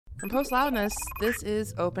From Post Loudness, this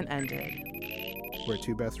is Open Ended. Where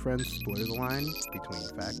two best friends blur the line between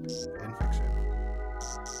fact and fiction.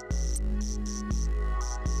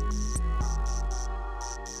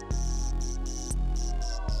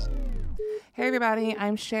 Hey everybody,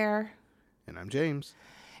 I'm Cher. And I'm James.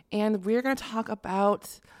 And we're going to talk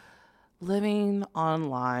about living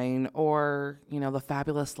online, or, the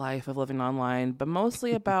fabulous life of living online, but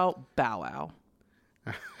mostly about Bow Wow.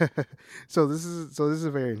 So this is a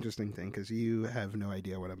very interesting thing because you have no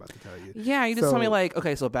idea what I'm about to tell you. Yeah, you just told me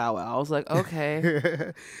okay, so Bow Wow. I was like,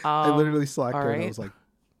 okay. I literally slacked her right. and I was like,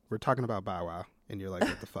 we're talking about Bow Wow. And you're like,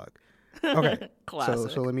 what the fuck? Okay. Classic.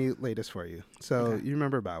 So let me lay this for you. So You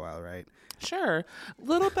remember Bow Wow, right? Sure.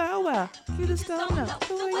 Little Bow Wow, you just don't know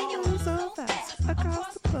the way you move so fast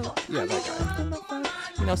across the boat. Yeah,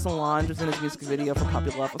 that guy. Solange was in his music video for Puppy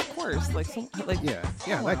Love, of course.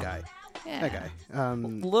 Yeah, that guy. Yeah. That guy.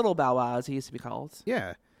 Little Bow Wow, as he used to be called.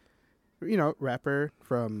 Yeah. Rapper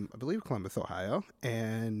from, I believe, Columbus, Ohio.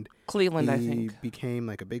 And Cleveland, I think. He became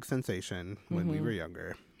like a big sensation when we were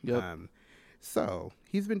younger. Yep. So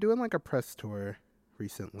he's been doing like a press tour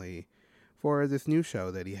recently for this new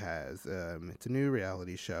show that he has. It's a new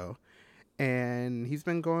reality show. And he's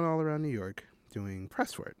been going all around New York doing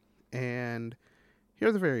press for it. And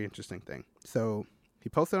here's a very interesting thing. So he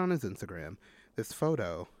posted on his Instagram this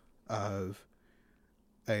photo of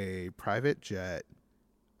a private jet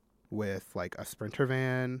with like a Sprinter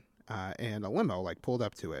van and a limo like pulled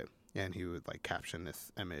up to it, and he would like caption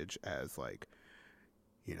this image as like,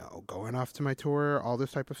 going off to my tour, all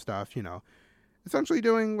this type of stuff, essentially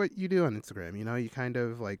doing what you do on Instagram. You kind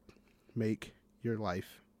of like make your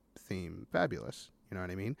life seem fabulous, you know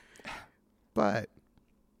what I mean? But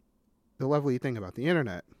the lovely thing about the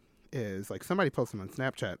internet is like somebody posted on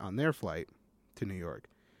Snapchat on their flight to New York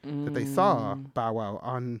that they saw Bow Wow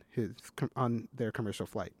on their commercial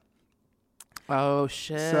flight. Oh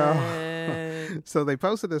shit! So they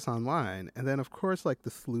posted this online, and then of course, like the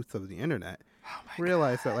sleuths of the internet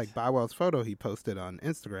realized that like Bow Wow's photo he posted on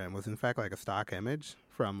Instagram was in fact like a stock image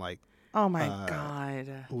from like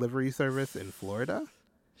god livery service in Florida.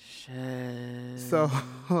 Shit. So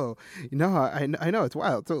I know it's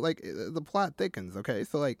wild. So like the plot thickens. Okay,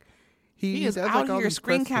 so like. He is does, out like, here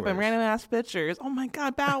screen capping random ass pictures. Oh my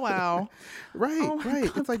god, Bow Wow! right.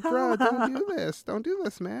 God, It's like, bro, don't do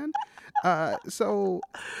this, man. So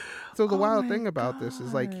the wild thing about this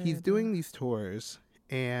is like he's doing these tours,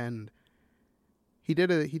 and he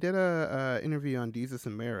did a interview on Jesus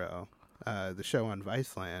and Mero, the show on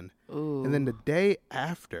Viceland, and then the day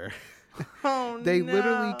after. They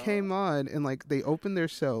literally came on and like they opened their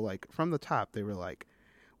show like from the top. They were like,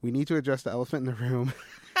 we need to address the elephant in the room.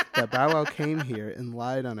 That Bow Wow came here and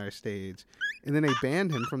lied on our stage, and then they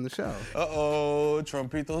banned him from the show.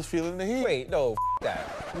 Trumpito's feeling the heat. Wait, no,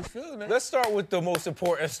 that. He's feeling it. Let's start with the most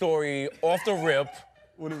important story off the rip.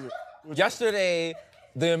 What is it? Yesterday,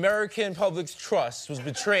 the American public's trust was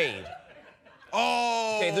betrayed.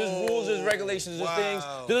 Oh! Okay, there's rules, there's regulations, there's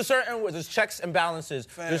things. There's checks and balances.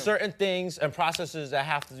 Fam. There's certain things and processes that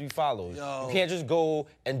have to be followed. Yo. You can't just go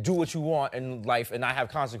and do what you want in life and not have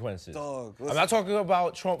consequences. Dog, I'm not talking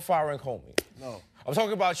about Trump firing Comey. No. I'm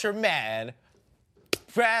talking about your man,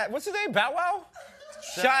 what's his name, Bow Wow?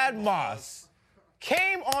 Shad Moss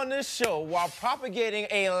came on this show while propagating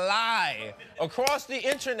a lie across the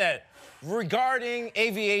internet regarding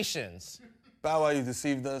aviations. Bow Wow, you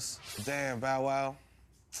deceived us. Damn, Bow Wow.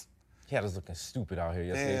 He had us looking stupid out here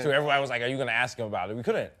yesterday, Damn. too. Everybody was like, are you going to ask him about it? We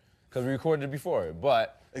couldn't, because we recorded it before.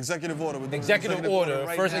 But Executive order. We're doing executive order,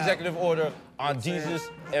 right first now. executive order on You know what I'm Jesus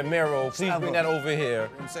and Mero. Please bring that over here. You know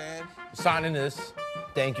what I'm saying? Signing this.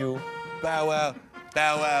 Thank you. Bow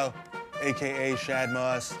Wow, a.k.a. Shad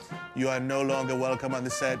Moss. You are no longer welcome on the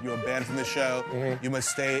set. You are banned from the show. You must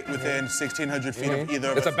stay within 1,600 feet of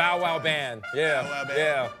either of It's us. a Bow Wow ban. Yeah. Bow Wow ban.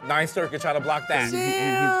 Yeah. Ninth Circuit try to block that. He's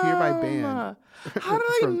hereby banned. How did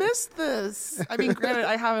I miss this? I mean, granted,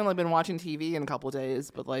 I haven't been watching TV in a couple of days,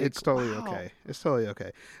 but like It's totally wow. okay. It's totally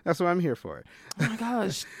okay. That's what I'm here for. Oh my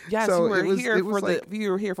gosh! Yes, So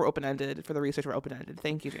you were here for Open Ended, for the research for Open Ended.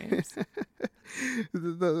 Thank you, James.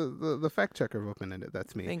 the fact checker of open-ended.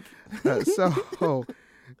 That's me. Thank you.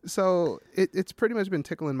 So it's pretty much been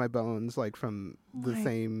tickling my bones, like from the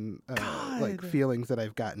same like feelings that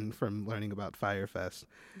I've gotten from learning about Fyre Fest.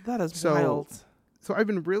 That is wild. So I've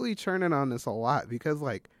been really churning on this a lot because,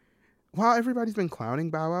 like, while everybody's been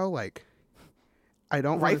clowning Bow Wow, like, I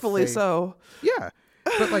don't rightfully say, so. Yeah,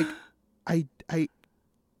 but like, I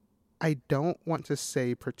don't want to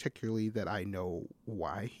say particularly that I know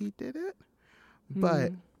why he did it,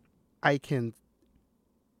 but I can.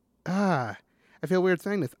 I feel weird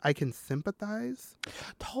saying this. I can sympathize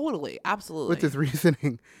Totally. Absolutely. with his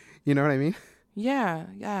reasoning. You know what I mean? Yeah.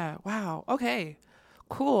 Yeah. Wow. Okay.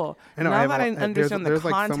 Cool. I know. Now I have that I there's- understand the there's,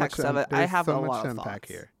 like, so context much of it, I there's have so a much lot to of unpack thoughts.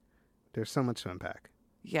 here. There's so much to unpack.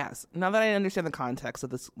 Yes. Now that I understand the context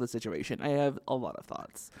of the situation, I have a lot of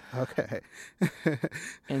thoughts. Okay.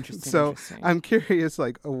 Interesting. So interesting. I'm curious,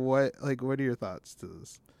 what are your thoughts to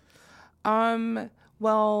this?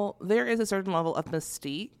 Well, there is a certain level of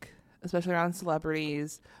mystique, especially around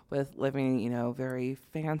celebrities, with living, very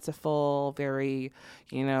fanciful, very,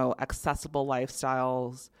 accessible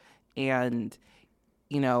lifestyles. And,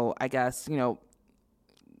 I guess,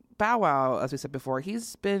 Bow Wow, as we said before,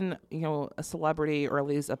 he's been, a celebrity or at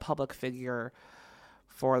least a public figure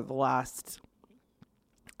for the last,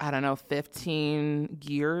 15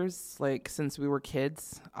 years, like since we were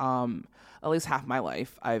kids. At least half my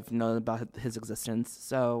life I've known about his existence.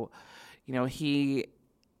 So, he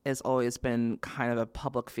has always been kind of a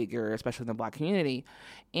public figure, especially in the Black community.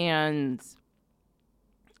 And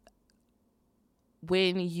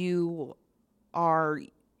when you are,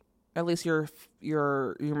 at least your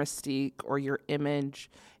mystique or your image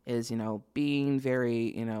is, being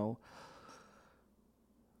very,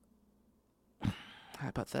 how do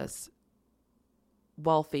I put this,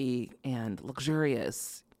 wealthy and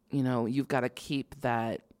luxurious, you've got to keep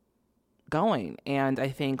that going. And I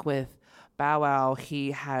think with Bow Wow,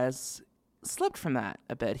 he has slipped from that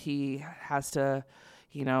a bit. He has to,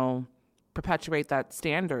 perpetuate that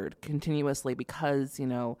standard continuously because,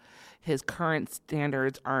 his current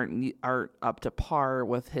standards aren't up to par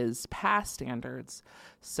with his past standards.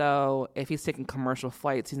 So if he's taking commercial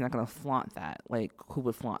flights, he's not going to flaunt that. Like, who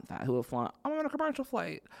would flaunt that? Who would flaunt, I'm on a commercial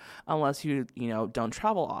flight, unless you don't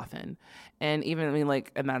travel often. And even,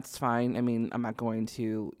 and that's fine. I'm not going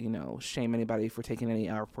to, shame anybody for taking any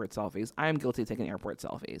airport selfies. I'm guilty of taking airport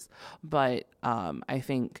selfies. But I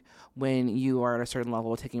think when you are at a certain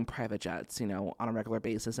level of taking private jets, on a regular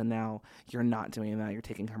basis, and now you're not doing that, you're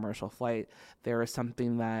taking commercial flight, there is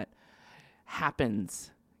something that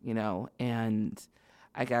happens, and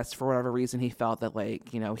I guess for whatever reason he felt that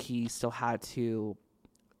he still had to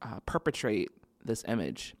perpetrate this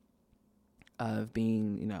image of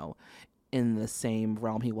being, in the same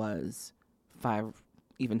realm he was 5,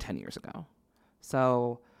 even 10 years ago.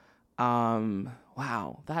 So,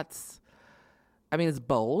 wow, that's, it's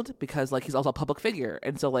bold because he's also a public figure.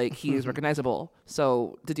 And so he is recognizable.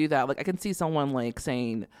 So to do that, I can see someone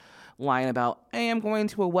lying about, hey, I'm going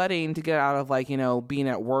to a wedding to get out of being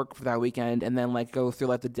at work for that weekend, and then go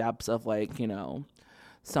through the depths of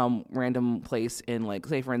some random place in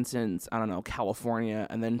say for instance, I don't know, California,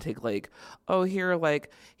 and then take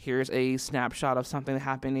here's a snapshot of something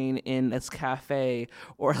happening in this cafe,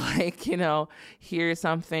 or here's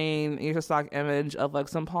a stock image of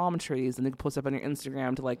some palm trees, and you can post up on your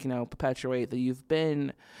Instagram to perpetuate that you've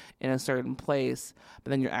been in a certain place,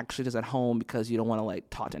 but then you're actually just at home because you don't want to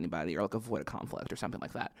talk to anybody or avoid a conflict or something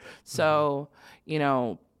like that. So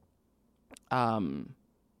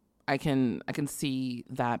I can see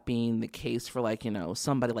that being the case for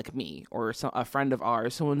somebody like me or a friend of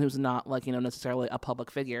ours, someone who's not necessarily a public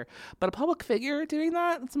figure, but a public figure doing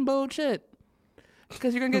that, it's some bullshit,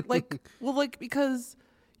 because you're gonna get because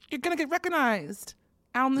you're gonna get recognized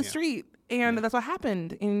out on the street, and that's what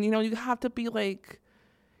happened. And you have to be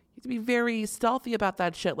very stealthy about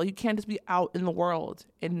that shit. You can't just be out in the world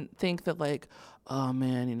and think that oh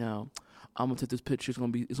man, I'm gonna take this picture. It's gonna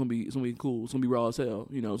be cool. It's gonna be raw as hell.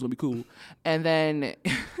 It's gonna be cool. And then,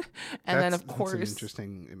 then of course, that's an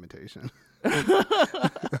interesting imitation.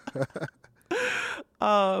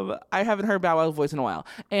 I haven't heard Bow Wow's voice in a while,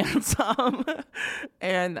 and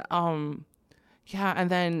and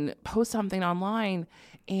then post something online,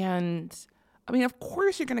 and of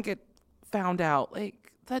course you're gonna get found out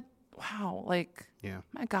that. Wow, my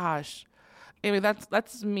gosh. Anyway,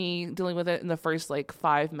 that's me dealing with it in the first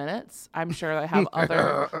 5 minutes. I'm sure I have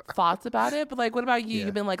other thoughts about it, but what about you? Yeah.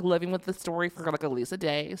 You've been living with the story for at least a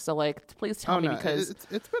day. So please tell me, because it's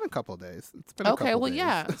been a couple days. It's been okay. Well, days.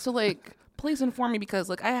 yeah. So please inform me,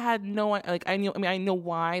 because I had no I know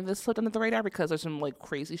why this slipped under the radar, because there's some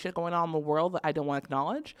crazy shit going on in the world that I don't want to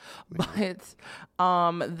acknowledge. But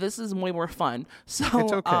this is way more fun. So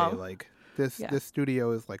it's okay. This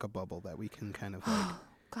studio is like a bubble that we can kind of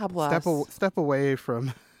God bless. Step away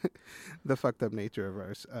from the fucked up nature of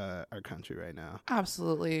our country right now.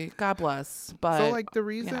 Absolutely. God bless. But so the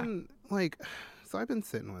reason so I've been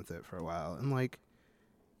sitting with it for a while, and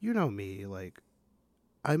me,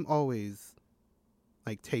 I'm always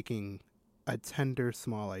taking a tender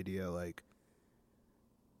small idea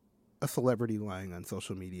a celebrity lying on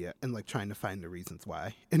social media and like trying to find the reasons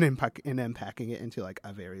why and unpacking it into like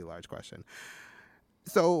a very large question.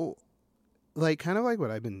 So like kind of like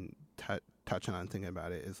what I've been touching on thinking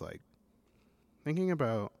about it is like thinking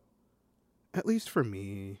about, at least for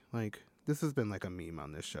me, like this has been like a meme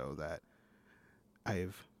on this show that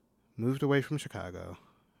I've moved away from Chicago.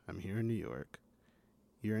 I'm here in New York.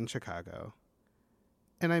 You're in Chicago.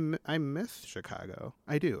 And I miss Chicago.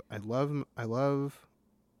 I do. I love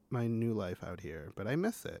my new life out here, but I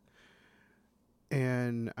miss it.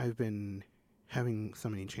 And I've been having so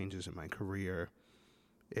many changes in my career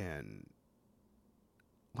and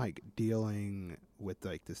like dealing with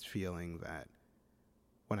like this feeling that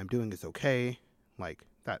what I'm doing is okay, like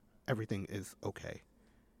that everything is okay.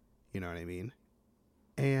 You know what I mean?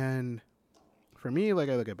 And for me, like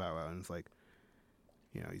I look at Bow Wow and it's like,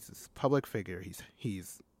 you know, he's this public figure.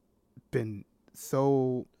 He's been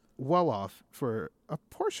so well off for a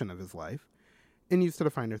portion of his life and used to the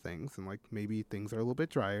finer things. And like maybe things are a little bit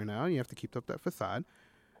drier now and you have to keep up that facade.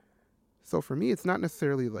 So for me, it's not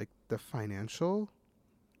necessarily like the financial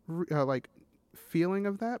like feeling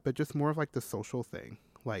of that, but just more of like the social thing.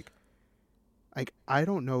 Like I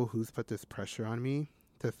don't know who's put this pressure on me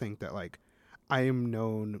to think that like I am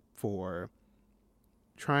known for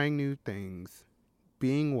trying new things,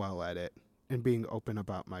 being well at it, and being open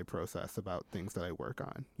about my process, about things that I work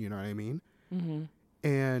on. You know what I mean? Mm-hmm.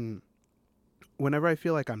 And whenever I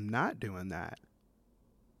feel like I'm not doing that,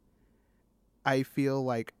 I feel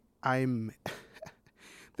like I'm...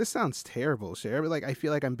 this sounds terrible, Cher, but like I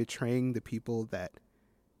feel like I'm betraying the people that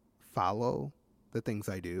follow the things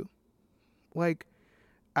I do. Like,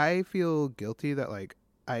 I feel guilty that like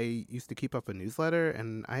I used to keep up a newsletter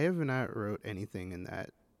and I have not wrote anything in that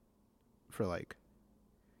for like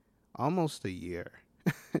almost a year.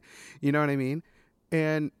 You know what I mean?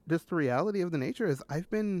 And just the reality of the nature is I've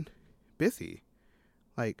been busy.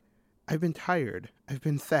 Like, I've been tired. I've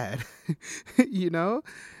been sad. You know?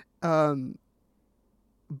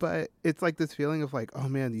 But it's like this feeling of like, oh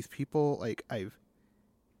man, these people, like I've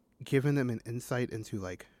given them an insight into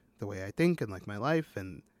like the way I think and like my life,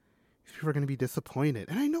 and these people are going to be disappointed.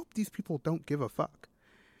 And I know these people don't give a fuck,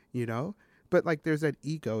 you know? But like there's that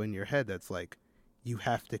ego in your head that's like, you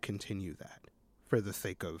have to continue that for the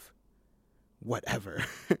sake of whatever.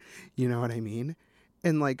 You know what I mean?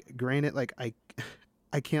 And like, granted, like I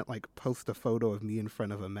can't like post a photo of me in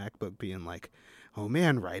front of a MacBook being like, oh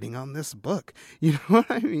man, writing on this book. You know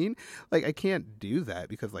what I mean? Like I can't do that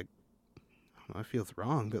because like, I don't know, it feels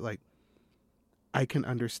wrong, but like I can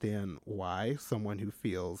understand why someone who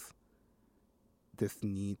feels this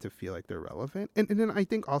need to feel like they're relevant. And then I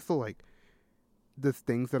think also like the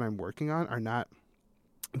things that I'm working on are not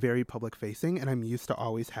very public facing, and I'm used to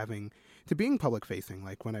always having to being public facing.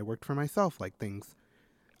 Like when I worked for myself, like things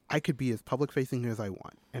I could be as public facing as I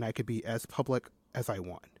want, and I could be as public as I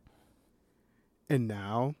want. And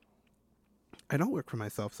now I don't work for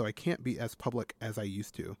myself, so I can't be as public as I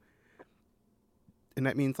used to. And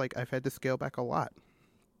that means like I've had to scale back a lot.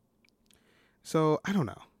 So I don't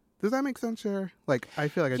know. Does that make sense, Cher? Like I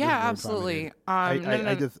feel like I yeah, just absolutely.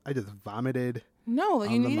 vomited. I just vomited. No,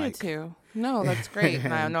 you needed mic. to. No, that's great.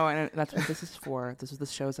 And I know, and that's what this is for. This is what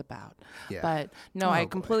the show's about. Yeah. But no, Oh, I boy.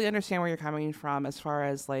 completely understand where you're coming from as far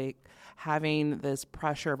as like having this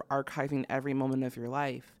pressure of archiving every moment of your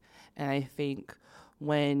life. And I think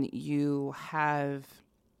when you have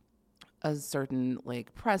a certain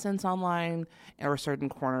like presence online or a certain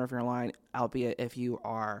corner of your line, albeit if you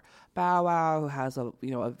are Bow Wow, who has a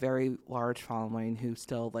a very large following, who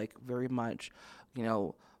still like very much,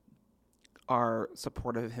 are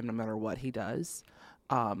supportive of him no matter what he does.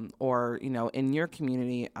 Or, in your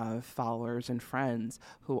community of followers and friends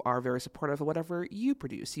who are very supportive of whatever you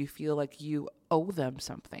produce, you feel like you owe them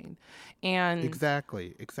something. And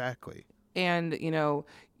Exactly. and,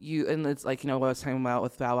 and it's like, what I was talking about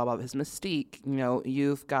with Bow Wow about his mystique,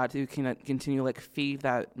 you've got to continue like feed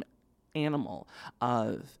that animal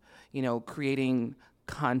of, creating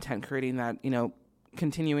content, creating that,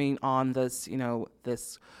 continuing on this,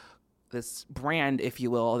 this brand, if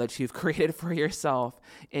you will, that you've created for yourself.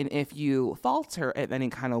 And if you falter in any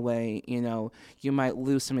kind of way, you might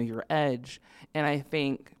lose some of your edge. And I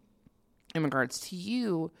think in regards to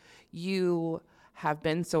you have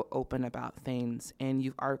been so open about things and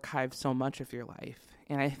you've archived so much of your life.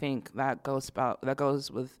 And I think that goes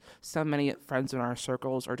with so many friends in our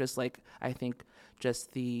circles, or just like, I think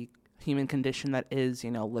just the human condition that is,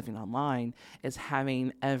 living online, is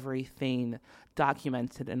having everything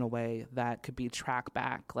documented in a way that could be tracked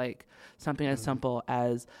back, like something as simple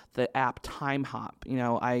as the app Time Hop. You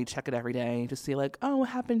know, I check it every day to see like, oh, what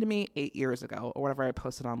happened to me 8 years ago or whatever I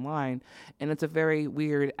posted online. And it's a very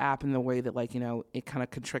weird app in the way that, like, you know, it kind of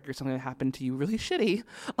could trigger something that happened to you really shitty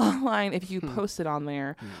online if you post it on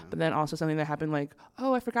there. But then also something that happened like,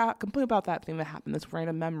 oh, I forgot completely about that thing that happened, this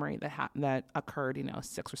random memory that occurred, you know,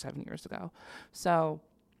 6 or 7 years ago. So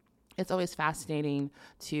it's always fascinating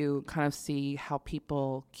to kind of see how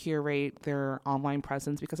people curate their online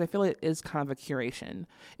presence, because I feel it is kind of a curation.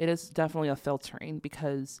 It is definitely a filtering,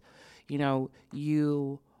 because, you know,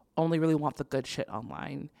 you only really want the good shit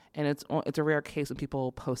online. And it's a rare case when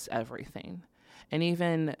people post everything. And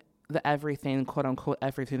even the everything, quote unquote,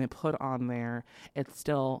 everything they put on there, it's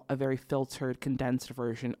still a very filtered, condensed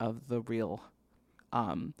version of the real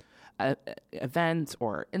event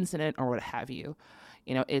or incident or what have you.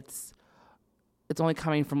 You know, it's only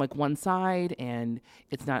coming from like one side, and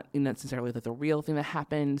it's not necessarily like the real thing that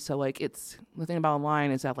happened. So like, it's the thing about online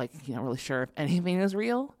is that like, you're not really sure if anything is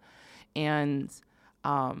real. And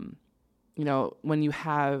you know, when you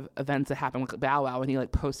have events that happen like Bow Wow, when he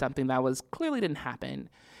like posts something that was clearly didn't happen,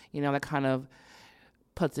 you know, that kind of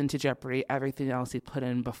puts into jeopardy everything else he put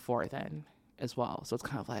in before then as well. So it's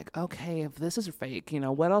kind of like, okay, if this is fake, you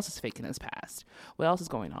know, what else is fake in his past? What else is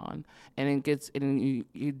going on? And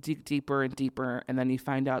you dig deeper and deeper, and then you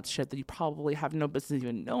find out shit that you probably have no business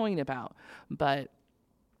even knowing about. But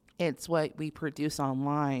it's what we produce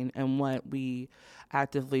online and what we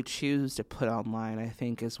actively choose to put online, I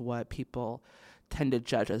think, is what people tend to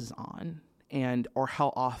judge us on, and or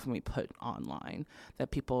how often we put online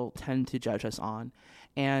that people tend to judge us on.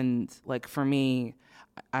 And like for me,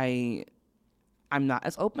 I'm not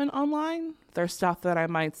as open online. There's stuff that I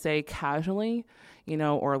might say casually, you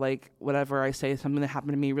know, or like whatever I say, something that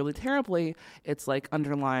happened to me really terribly, it's like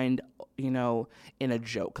underlined, you know, in a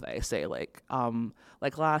joke that I say. Like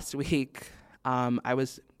last week, I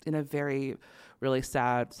was in a very, really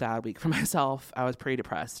sad week for myself. I was pretty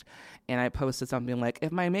depressed. And I posted something like,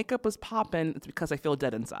 if my makeup was popping, it's because I feel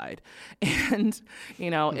dead inside. And, you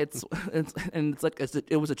know, it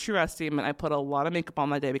was a true statement. I put a lot of makeup on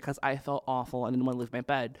that day because I felt awful and didn't want to leave my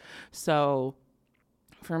bed. So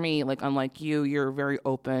for me, like, unlike you, you're very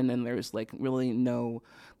open, and there's like really no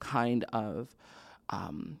kind of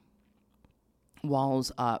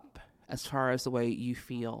walls up as far as the way you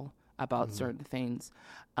feel about certain things.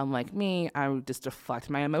 Unlike me, I would just deflect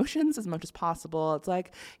my emotions as much as possible. It's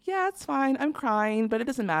like, yeah, it's fine. I'm crying, but it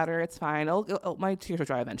doesn't matter. It's fine. My tears will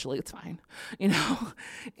dry eventually. It's fine, you know?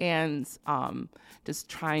 And just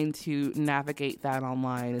trying to navigate that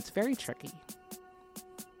online, it's very tricky.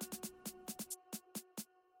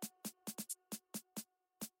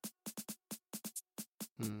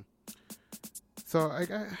 So I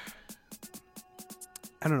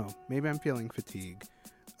don't know. Maybe I'm feeling fatigue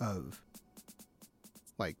of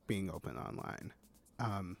like being open online.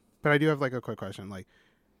 But I do have like a quick question. Like,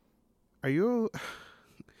 are you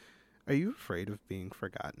afraid of being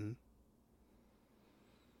forgotten?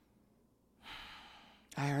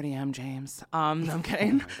 I already am, James. No, I'm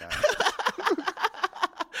kidding.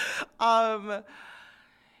 Oh my God.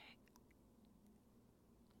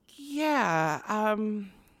 Yeah.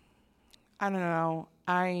 I don't know.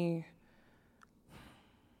 I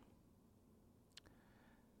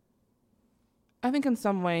think in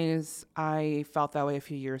some ways I felt that way a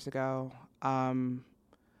few years ago. I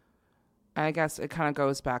guess it kind of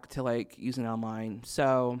goes back to like using online.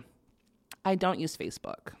 So I don't use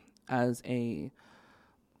Facebook as a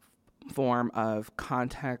form of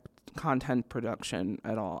content production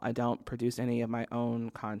at all. I don't produce any of my own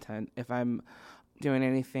content. If I'm doing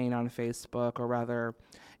anything on Facebook, or rather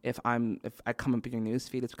if I come up in your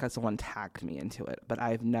newsfeed, it's because someone tagged me into it. But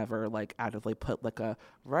I've never like actively put like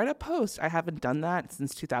write a post. I haven't done that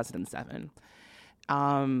since 2007.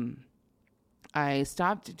 I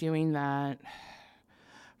stopped doing that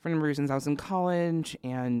for a number of reasons. I was in college,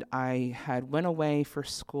 and I had went away for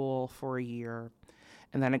school for a year,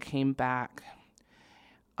 and then I came back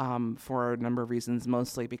for a number of reasons,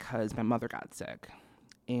 mostly because my mother got sick.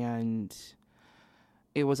 And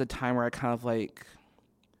it was a time where I kind of like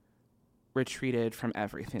retreated from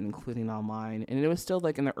everything, including online. And it was still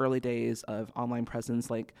like in the early days of online presence,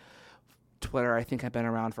 like Twitter. I think I've been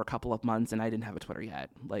around for a couple of months, and I didn't have a Twitter yet.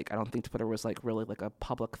 Like, I don't think Twitter was like really like a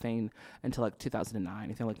public thing until like 2009.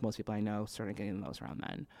 I feel like most people I know started getting those around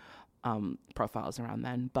then, profiles around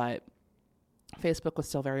then. But Facebook was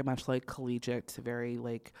still very much like collegiate, very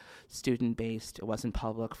like student based. It wasn't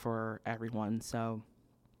public for everyone. So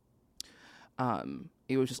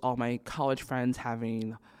it was just all my college friends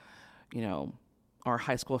having, you know, our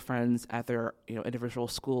high school friends at their, individual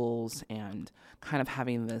schools, and kind of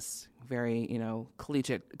having this very,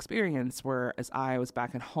 collegiate experience, whereas I was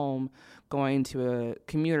back at home going to a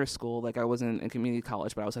commuter school. Like, I wasn't in community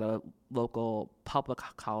college, but I was at a local public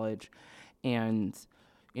college, and,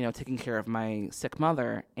 taking care of my sick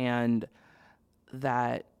mother. And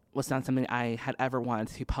that was not something I had ever wanted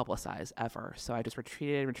to publicize ever. So I just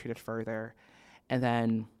retreated further. And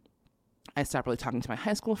then I stopped really talking to my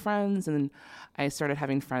high school friends, and I started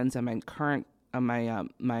having friends at my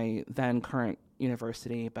then current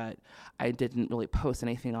university, but I didn't really post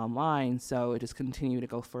anything online, so it just continued to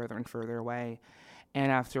go further and further away.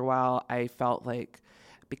 And after a while, I felt like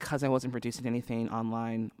because I wasn't producing anything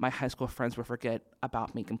online, my high school friends would forget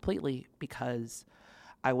about me completely because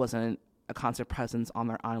I wasn't a constant presence on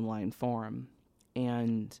their online forum.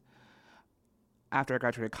 And after I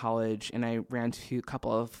graduated college and I ran to a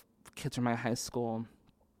couple of kids from my high school,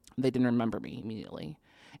 they didn't remember me immediately.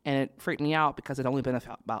 And it freaked me out because it had only been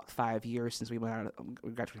about 5 years since we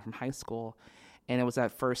graduated from high school. And it was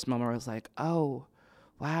that first moment where I was like, oh,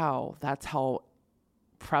 wow, that's how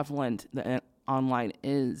prevalent the online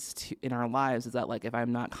is in our lives, is that, like, if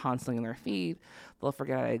I'm not constantly in their feed, they'll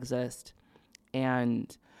forget I exist.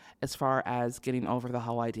 And as far as getting over the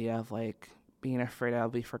whole idea of, like, being afraid I'll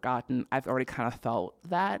be forgotten, I've already kind of felt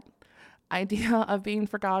that idea of being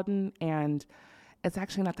forgotten, and it's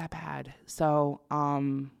actually not that bad. So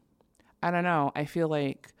I don't know. I feel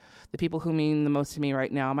like the people who mean the most to me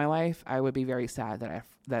right now in my life, I would be very sad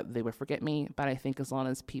that they would forget me. But I think as long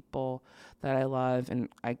as people that I love and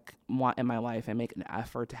I want in my life and make an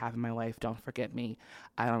effort to have in my life don't forget me,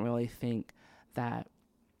 I don't really think that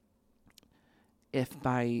if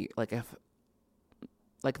this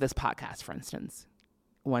podcast, for instance,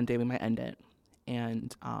 one day we might end it,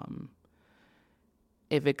 and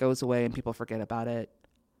if it goes away and people forget about it,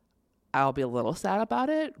 I'll be a little sad about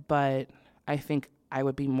it, but I think I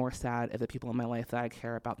would be more sad if the people in my life that I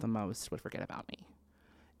care about the most would forget about me.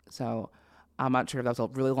 So I'm not sure if that was a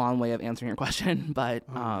really long way of answering your question, but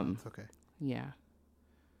it's okay. Yeah.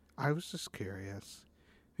 I was just curious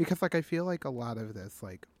because, like, I feel like a lot of this,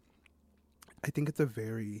 like, I think it's a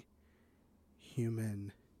very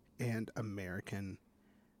human and American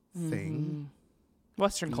thing.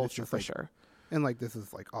 Western And culture, this is, for like, sure. And, like, this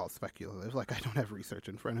is, like, all speculative. Like, I don't have research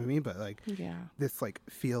in front of me, but, like, Yeah. this, like,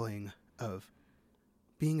 feeling of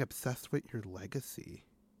being obsessed with your legacy.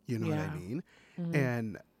 You know what I mean?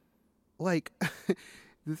 And, like,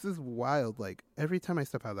 this is wild. Like, every time I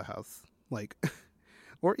step out of the house, like,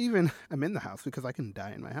 or even I'm in the house because I can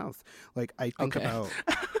die in my house. Like, I think about...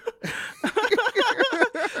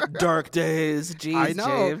 Dark days. Jeez, I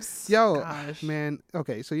know. James. Yo, Gosh. man.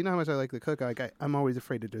 Okay, so you know how much I like to cook? Like, I'm always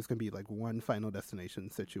afraid that there's going to be, like, one Final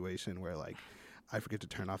Destination situation where, like, I forget to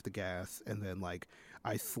turn off the gas, and then, like,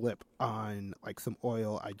 I slip on, like, some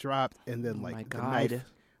oil I dropped, and then, like, the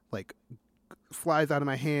knife, like, flies out of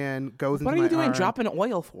my hand, goes into my What are you doing arm. dropping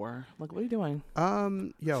oil for? Like, what are you doing?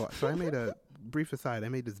 Yo, so I made a brief aside. I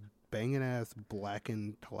made this banging ass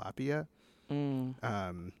blackened tilapia.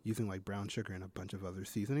 Using, like, brown sugar and a bunch of other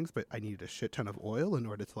seasonings, but I needed a shit ton of oil in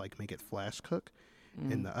order to, like, make it flash cook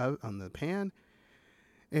in the on the pan.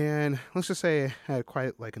 And let's just say I had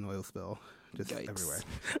quite, like, an oil spill just Yikes. everywhere.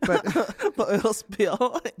 But The oil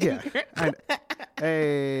spill. yeah,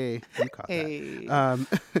 hey, you caught that.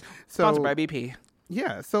 So Sponsored by BP.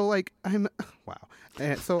 yeah, so, like, wow,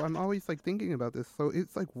 and so I'm always, like, thinking about this. So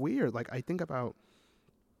it's, like, weird. Like, I think about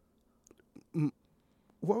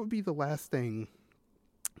what would be the last thing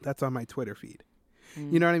that's on my Twitter feed?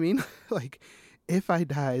 You know what I mean? Like, if I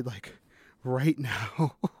died, like, right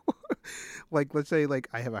now, like, let's say, like,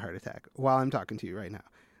 I have a heart attack while I'm talking to you right now.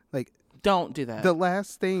 Like, Don't do that. the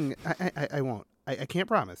last thing, I won't. I can't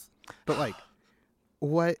promise. But, like,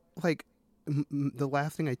 what, like, the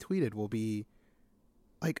last thing I tweeted will be,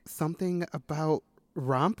 like, something about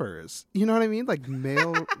rompers. You know what I mean? Like,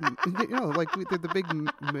 male, like, the big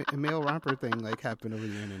male romper thing, like, happened over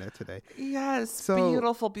the internet today. Yes. So-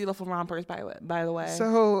 beautiful, beautiful rompers, by the way.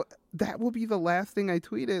 So that will be the last thing I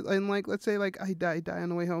tweeted. And, like, let's say, like, I die on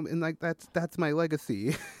the way home, and, like, that's my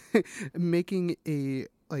legacy. Making a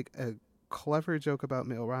clever joke about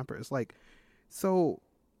male rompers. Like, so,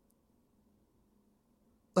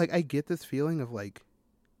 like, I get this feeling of, like,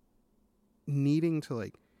 needing to,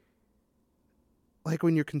 like,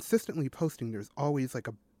 when you're consistently posting, there's always, like,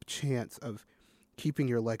 a chance of keeping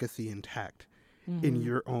your legacy intact in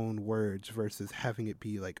your own words versus having it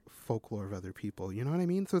be, like, folklore of other people. You know what I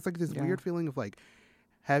mean? So it's, like, this weird feeling of, like,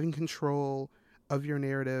 having control of your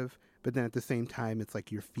narrative, but then at the same time, it's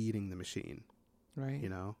like you're feeding the machine. Right. You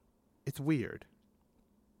know? It's weird.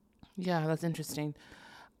 Yeah, that's interesting.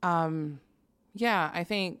 Yeah, I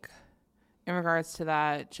think in regards to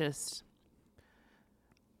that, just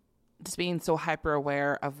being so hyper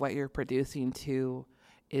aware of what you're producing too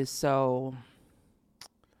is so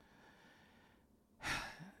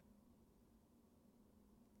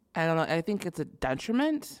I don't know. I think it's a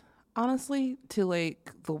detriment, honestly, to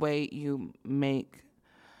like the way you make.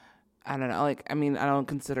 I don't know. Like, I mean, I don't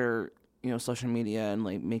consider social media and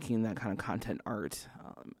like making that kind of content art.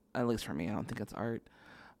 At least for me, I don't think it's art.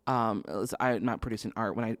 I'm not producing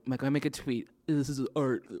art when I make a tweet. This is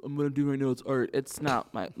art. I'm gonna do right now. It's art. It's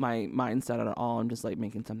not my mindset at all. I'm just like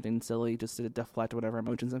making something silly just to deflect whatever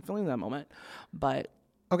emotions I'm feeling in that moment. But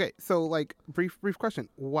okay, so like brief question: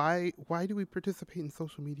 Why do we participate in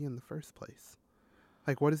social media in the first place?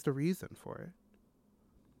 Like, what is the reason for it?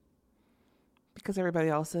 Because everybody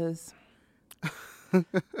else is.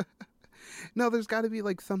 No, there's got to be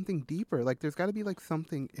like something deeper. Like, there's got to be like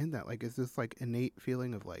something in that. Like, is this like innate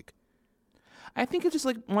feeling of like? I think it's just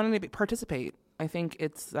like wanting to participate. I think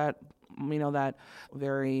it's that that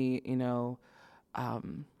very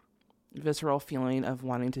visceral feeling of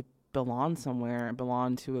wanting to belong somewhere,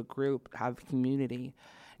 belong to a group, have community,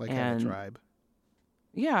 like have a tribe.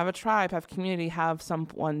 Yeah, have a tribe, have community, have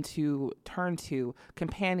someone to turn to,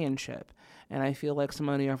 companionship. And I feel like so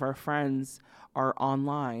many of our friends are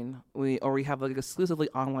online. We have like exclusively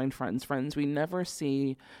online friends we never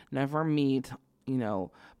see, never meet,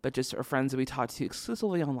 but just are friends that we talk to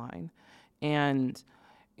exclusively online. And,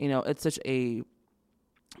 it's such a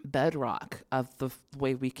bedrock of the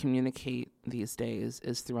way we communicate these days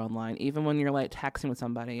is through online. Even when you're like texting with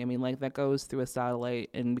somebody, I mean, like that goes through a satellite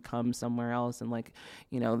and becomes somewhere else, and like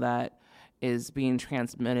that is being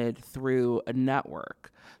transmitted through a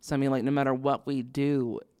network. So I mean, like no matter what we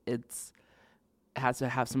do, it has to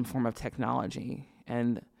have some form of technology.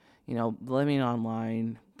 And living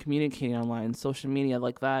online, communicating online, social media,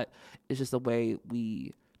 like that is just the way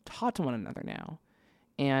we talk to one another now.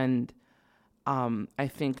 And I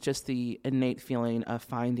think just the innate feeling of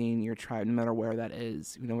finding your tribe, no matter where that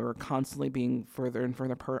is, we're constantly being further and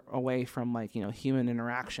further away from like, human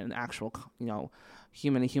interaction, actual,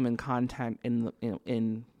 human to human contact in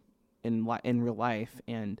real life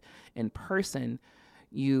and in person.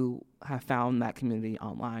 You have found that community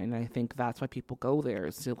online. And I think that's why people go there,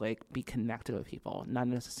 is to like be connected with people, not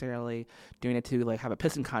necessarily doing it to like have a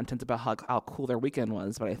pissing content about how cool their weekend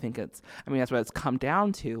was. But I think that's what it's come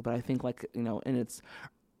down to. But I think like, in its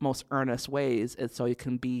most earnest ways, it's so you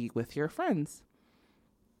can be with your friends.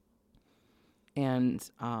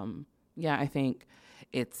 And, I think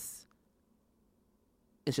it's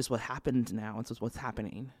just what happened now. It's just what's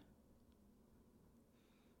happening.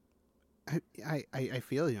 I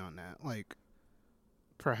feel you on that. Like,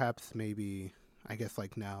 perhaps maybe, I guess,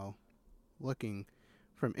 like now looking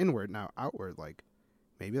from inward, now outward, like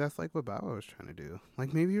maybe that's like what Bow Wow was trying to do.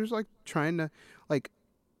 Like maybe he was like trying to like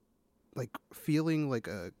feeling like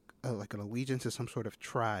like an allegiance to some sort of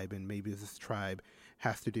tribe, and maybe this tribe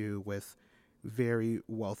has to do with very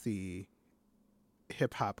wealthy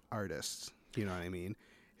hip hop artists. You know what I mean?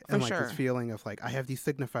 And like this feeling of like I have these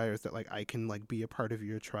signifiers that like I can like be a part of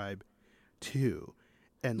your tribe too,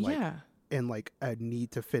 and like and like a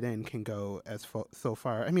need to fit in can go as so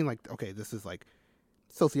far. I mean, like, okay, this is like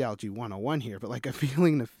sociology 101 here, but like a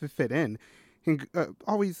feeling to fit in can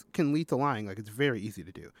always can lead to lying. Like, it's very easy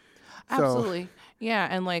to do. Absolutely. Yeah.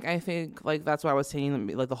 And like, I think like, that's why I was saying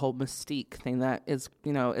like the whole mystique thing that is,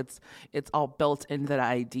 it's all built into that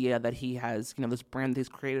idea that he has, this brand that he's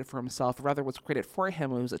created for himself, rather was created for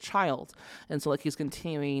him when he was a child. And so like, he's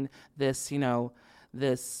continuing this,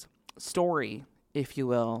 this story, if you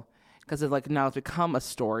will, because it like now it's become a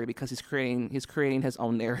story because he's creating his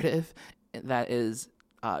own narrative that is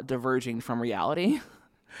diverging from reality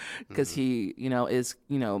because he, is,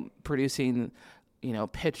 producing,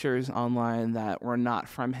 pictures online that were not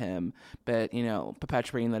from him, but,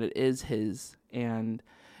 perpetuating that it is his. And,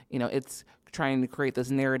 it's trying to create this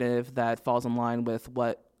narrative that falls in line with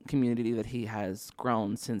what community that he has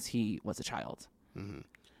grown since he was a child. Mm-hmm.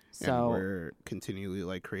 So and we're continually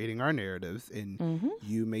like creating our narratives, and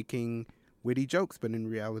you making witty jokes, but in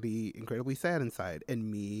reality, incredibly sad inside,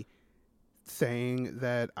 and me saying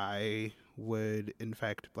that I would in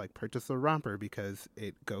fact like purchase a romper because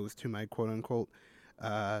it goes to my quote unquote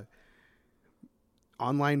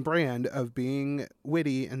online brand of being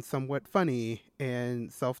witty and somewhat funny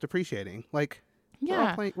and self-depreciating. Like,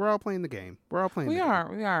 we're all playing the game. We're all playing. We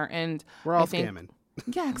are, and we're all scamming.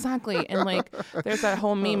 Yeah, exactly. And like, there's that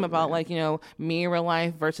whole meme about like, me in real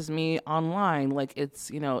life versus me online. Like, it's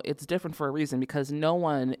it's different for a reason, because no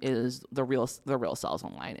one is the real selves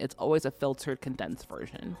online. It's always a filtered, condensed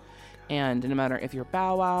version. And no matter if you're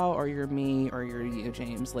Bow Wow or you're me or you're you,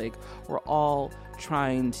 James, like, we're all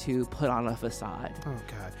trying to put on a facade. Oh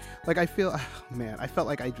God! Like, I felt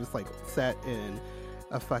like I just like sat in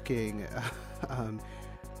a fucking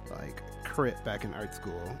like crit back in art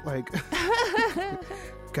school. Like,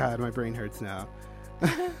 God, my brain hurts now.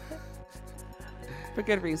 For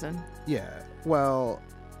good reason. Yeah. Well,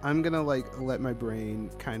 I'm gonna like let my brain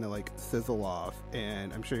kind of like sizzle off,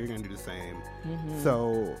 and I'm sure you're gonna do the same. Mm-hmm.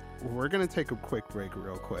 So we're gonna take a quick break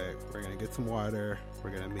real quick. We're gonna get some water. We're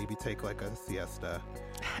gonna maybe take like a siesta,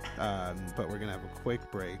 but we're gonna have a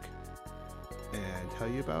quick break and tell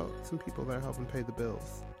you about some people that are helping pay the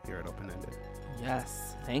bills here at Open Ended.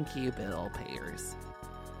 Yes, thank you, bill payers.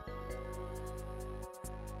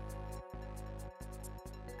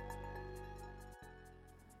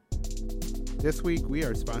 This week we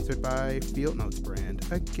are sponsored by Field Notes brand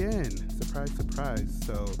again. Surprise, surprise.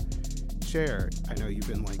 So, Cher, I know you've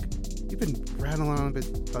been rattling on a bit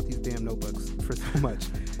about these damn notebooks for so much.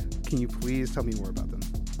 Can you please tell me more about them?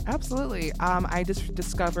 Absolutely. I just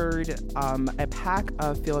discovered a pack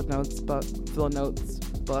of Field Notes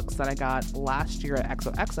books that I got last year at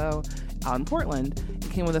XOXO out in Portland.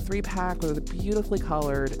 It came with a 3-pack with a beautifully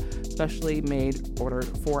colored, specially made order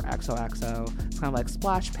for XOXO. It's kind of like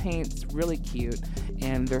splash paint. It's really cute.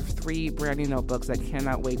 And there are 3 brand new notebooks I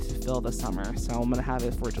cannot wait to fill this summer. So I'm going to have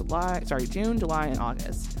it for June, July, and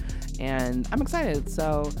August. And I'm excited.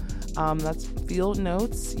 So that's Field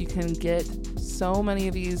Notes. You can get so many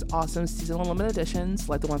of these awesome seasonal limited editions,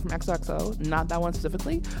 like the one from XOXO, not that one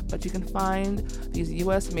specifically, but you can find these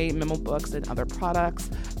US-made memo books and other products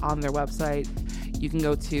on their website. You can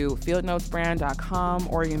go to fieldnotesbrand.com,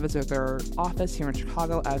 or you can visit their office here in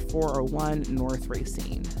Chicago at 401 North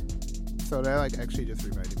Racine. So that like actually just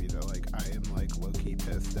reminded me though, like I am like low-key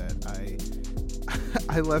pissed that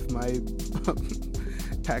I left my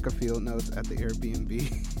pack of Field Notes at the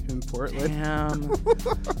Airbnb in Portland. Damn.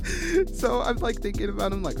 So I'm like thinking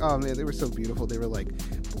about them, like, oh man, they were so beautiful. They were like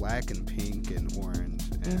black and pink and orange,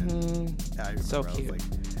 and I remember So cute.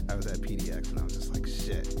 I was at PDX and I was just like,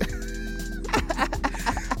 shit.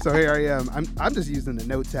 So here I am. I'm just using the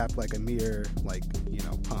Notes app like a mere like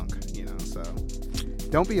punk, So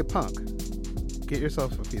don't be a punk. Get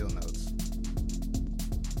yourself a Field Notes.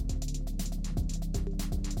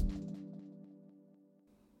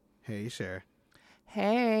 Hey, Cher.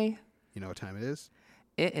 Hey. You know what time it is?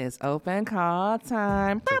 It is open call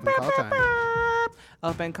time. It's open call time.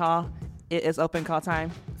 Open call. It is open call time.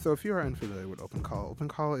 So if you are unfamiliar with Open Call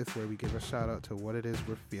is where we give a shout out to what it is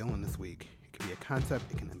we're feeling this week. It can be a concept,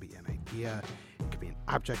 it can be an idea, it can be an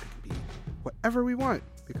object, it can be whatever we want,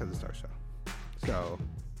 because it's our show. So,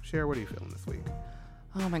 Cher, what are you feeling this week?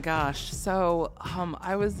 Oh my gosh. So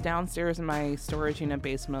I was downstairs in my storage unit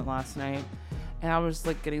basement last night, and I was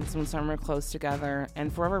like getting some summer clothes together,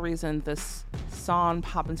 and for whatever reason this song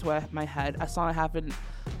popped into my head, a song I haven't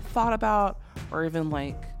thought about or even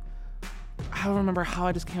like, I don't remember how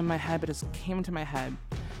it just came in my head, but it just came into my head.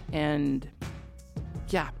 And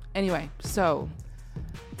yeah, anyway, so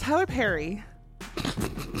Tyler Perry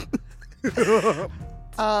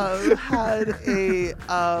has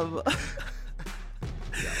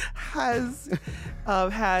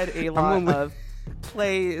had a lot of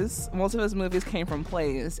plays. Most of his movies came from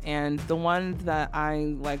plays, and the one that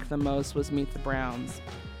I liked the most was Meet the Browns.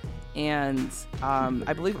 And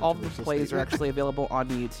I believe all of the plays are actually available on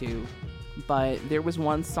YouTube, but there was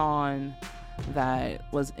one song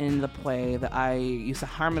that was in the play that I used to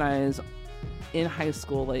harmonize in high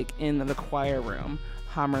school, like in the choir room,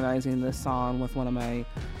 harmonizing this song with one of my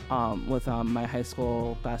my high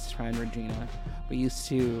school best friend Regina. We used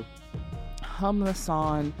to hum the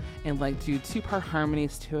song and like do 2-part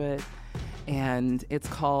harmonies to it, and it's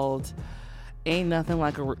called Ain't Nothing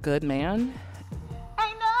Like a Good Man.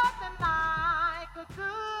 Ain't nothing like a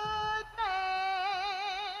good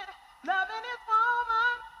man, loving his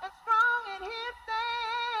woman and strong in his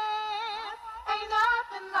stand. Ain't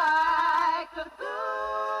nothing like a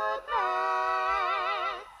good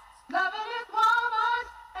man, loving his woman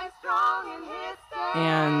and strong in his stand.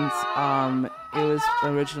 And it was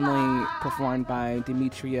originally performed by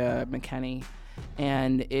Demetria McKenney,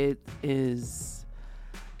 and it's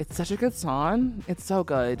such a good song. It's so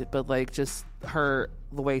good, but like just the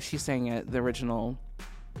way she sang it, the original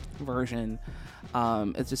version,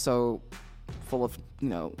 it's just so full of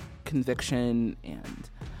conviction and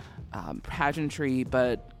pageantry,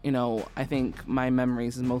 but I think my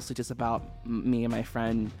memories is mostly just about me and my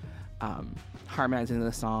friend harmonizing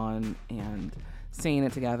the song and singing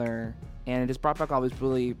it together, and it just brought back all these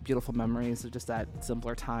really beautiful memories of just that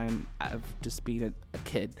simpler time of just being a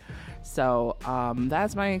kid. So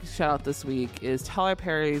that's my shout out this week is Tyler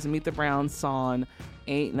Perry's Meet the Browns song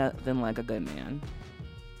Ain't Nothing Like a Good Man.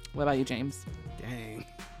 What about you, James? Dang.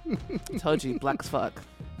 Told you, black as fuck.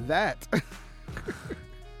 That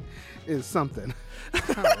is something.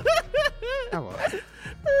 How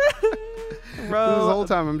Bro. This whole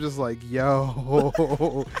time I'm just like, yo,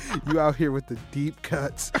 you out here with the deep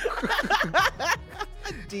cuts.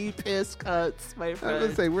 Deepest cuts, my I was friend.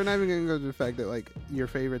 gonna say, we're not even gonna go to the fact that like your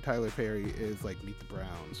favorite Tyler Perry is like Meet the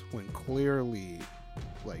Browns, when clearly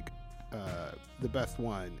like the best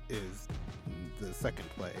one is the second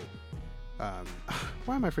play.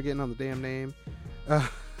 Why am I forgetting on the damn name?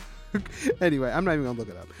 Anyway, I'm not even gonna look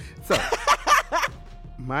it up. So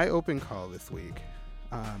my open call this week.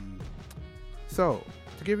 So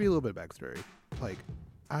to give you a little bit of backstory, like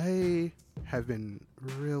I have been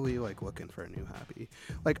really like looking for a new hobby.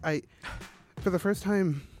 Like for the first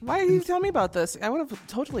time. Why are you telling me about this? I would have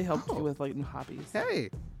totally helped Oh. you with like new hobbies. Hey,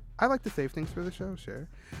 I like to save things for the show. Sure.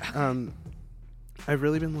 I've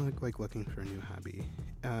really been like looking for a new hobby.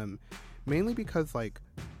 Mainly because like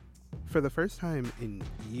for the first time in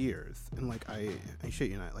years, and like I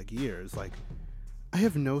shit you not, like years, like I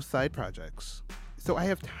have no side projects, so I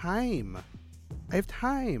have time.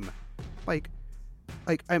 Like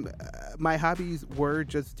I'm my hobbies were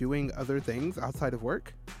just doing other things outside of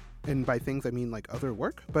work, and by things I mean like other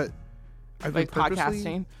work. But I've Like been purposely,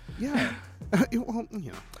 podcasting. yeah. Well,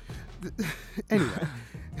 anyway,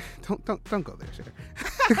 don't go there, sure.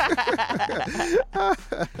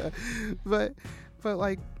 but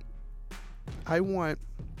like, I want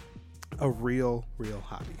a real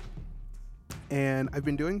hobby, and I've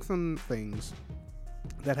been doing some things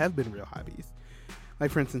that have been real hobbies. Like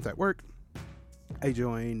for instance, at work, I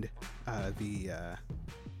joined the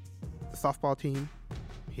softball team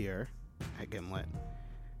here at Gimlet.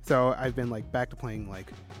 So I've been like back to playing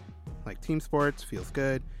like team sports, feels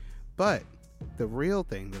good. But the real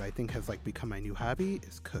thing that I think has like become my new hobby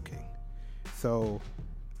is cooking. So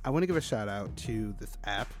I want to give a shout out to this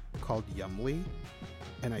app called Yumly,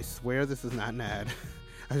 and I swear this is not an ad.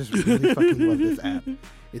 I just really fucking love this app.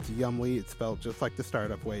 It's Yumly. It's spelled just like the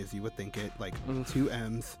startup way as you would think it, like 2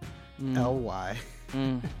 M's, L-Y.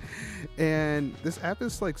 And this app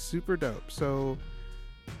is like super dope. So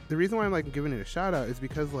the reason why I'm like giving it a shout out is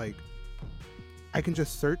because like I can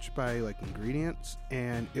just search by like ingredients,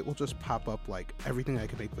 and it will just pop up like everything I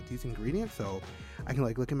can make with these ingredients. So I can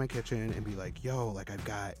like look in my kitchen and be like, yo, like I've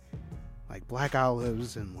got like black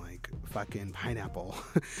olives and like fucking pineapple.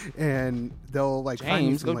 And they'll like find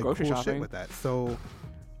me James, some go like grocery cool shit shopping. with that. So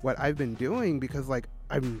what I've been doing, because like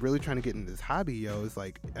I'm really trying to get into this hobby, yo, is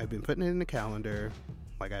like I've been putting it in the calendar.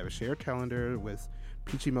 Like I have a shared calendar with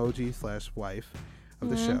Peach Emoji / wife of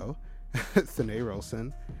the show, Sine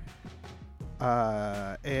Rolson.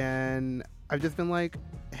 And I've just been like,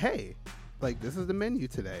 hey, like this is the menu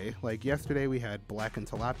today. Like yesterday we had blackened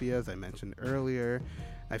tilapia, as I mentioned earlier.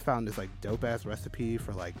 I found this like dope ass recipe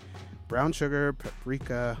for like brown sugar,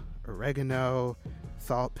 paprika, oregano,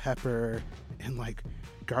 salt, pepper, and like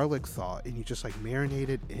garlic salt, and you just like marinate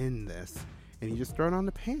it in this, and you just throw it on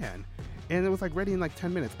the pan, and it was like ready in like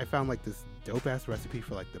 10 minutes. I found like this dope ass recipe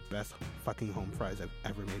for like the best fucking home fries I've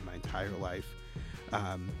ever made in my entire life.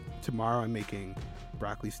 Tomorrow I'm making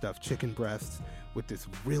broccoli stuffed chicken breasts with this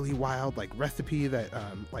really wild like recipe that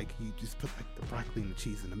like you just put like the broccoli and the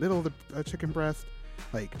cheese in the middle of the chicken breast.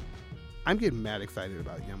 Like I'm getting mad excited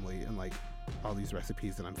about Yumly and like all these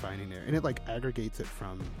recipes that I'm finding there, and it like aggregates it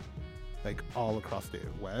from like all across the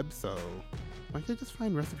web, so like they just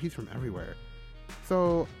find recipes from everywhere.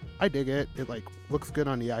 So I dig it. It like looks good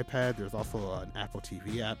on the iPad. There's also an Apple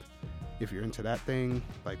TV app if you're into that thing.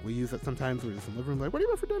 Like we use it sometimes. We're just in the living room like, what do you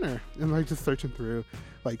want for dinner? And like just searching through,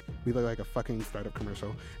 like we look like a fucking startup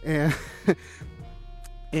commercial, and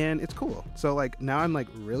and it's cool. So like now I'm like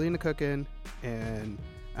really into cooking, and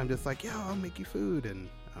I'm just like, yo, I'll make you food, and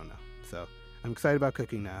I don't know. So I'm excited about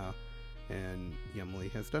cooking now, and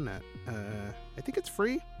Yumly has done that. I think it's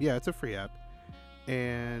free. Yeah, it's a free app,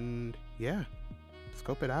 and yeah,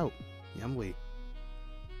 scope it out. Yumly.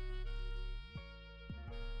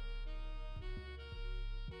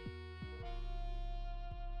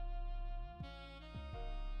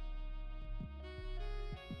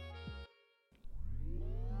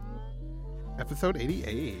 Episode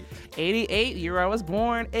 88. 88, year I was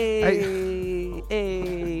born. Ay.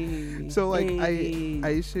 So like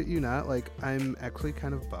I shit you not, like I'm actually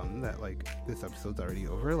kind of bummed that like this episode's already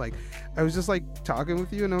over. Like I was just like talking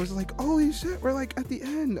with you and I was like, holy shit, we're like at the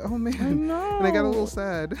end. Oh man. I know. And I got a little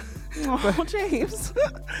sad. Oh, James.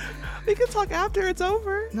 We can talk after it's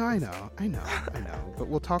over. No, I know. But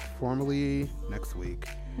we'll talk formally next week.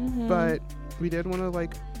 But we did want to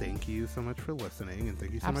like thank you so much for listening, and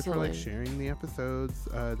thank you so much for like sharing the episodes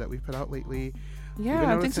that we put out lately.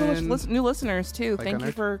 Yeah, thanks so much new listeners too. Like thank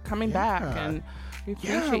you for coming back, and we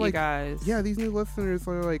appreciate you guys. Yeah, these new listeners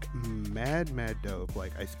are like mad dope.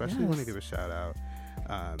 Like I especially want to give a shout out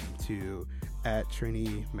to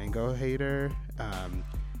 @Trini Mango Hater.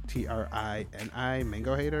 TRINI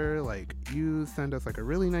Mango Hater. Like you send us like a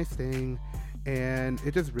really nice thing, and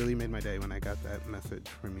it just really made my day when I got that message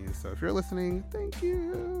from you. So if you're listening, thank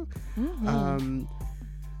you.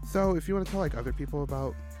 So if you want to tell like other people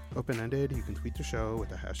about Open Ended, you can tweet the show with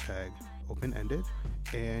the hashtag Open Ended,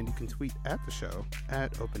 and you can tweet at the show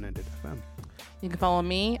at Open Ended FM. You can follow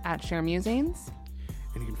me at Share Musings,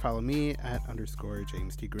 and you can follow me at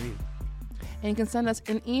 _James T. Green. And you can send us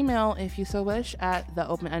an email if you so wish at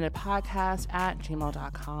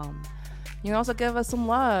theopenendedpodcast@gmail.com. You can also give us some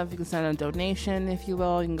love. You can send a donation, if you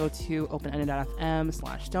will. You can go to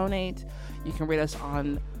openended.fm/donate. You can rate us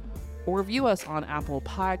on or review us on Apple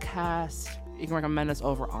Podcasts. You can recommend us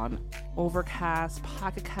over on Overcast,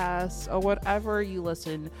 Pocket Cast, or whatever you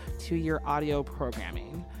listen to your audio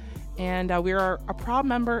programming. And we are a proud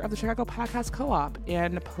member of the Chicago Podcast Co-op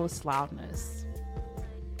and Post Loudness.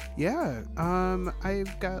 Yeah,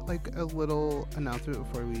 I've got like a little announcement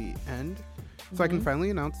before we end. So I can finally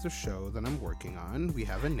announce the show that I'm working on. We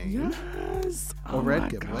have a name over at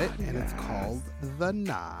Gimlet, and it's called The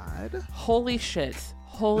Nod. Holy shit.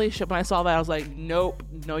 When I saw that, I was like, nope,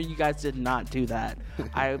 no, you guys did not do that.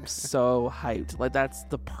 I'm so hyped. Like, that's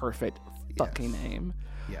the perfect fucking name.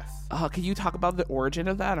 Yes. Can you talk about the origin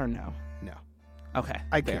of that or no? No. Okay.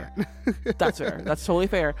 I fair. can't. That's fair. That's totally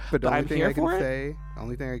fair. But I'm here for it. The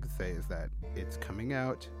only thing I can say is that it's coming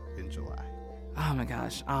out in July. Oh my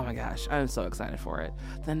gosh. I'm so excited for it.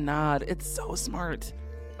 The Nod. It's so smart.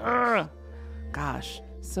 Ugh. Gosh.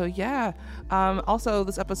 So yeah. Also,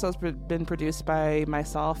 this episode's been produced by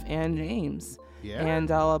myself and James. Yeah. And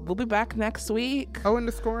we'll be back next week. Oh, and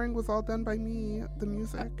the scoring was all done by me. The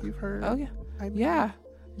music you've heard. Oh yeah.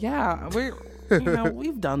 Yeah. We're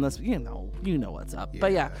we've done this. You know what's up.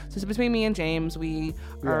 But yeah. So it's between me and James. We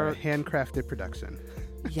are a handcrafted production.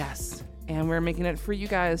 Yes. And we're making it for you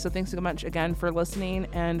guys. So thanks so much again for listening,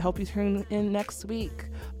 and hope you tune in next week.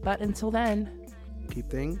 But until then, keep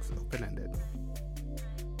things open-ended.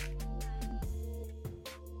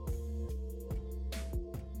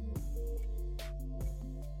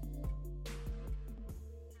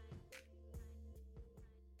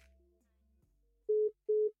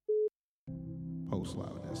 Post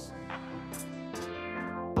Loudness.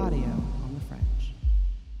 audio.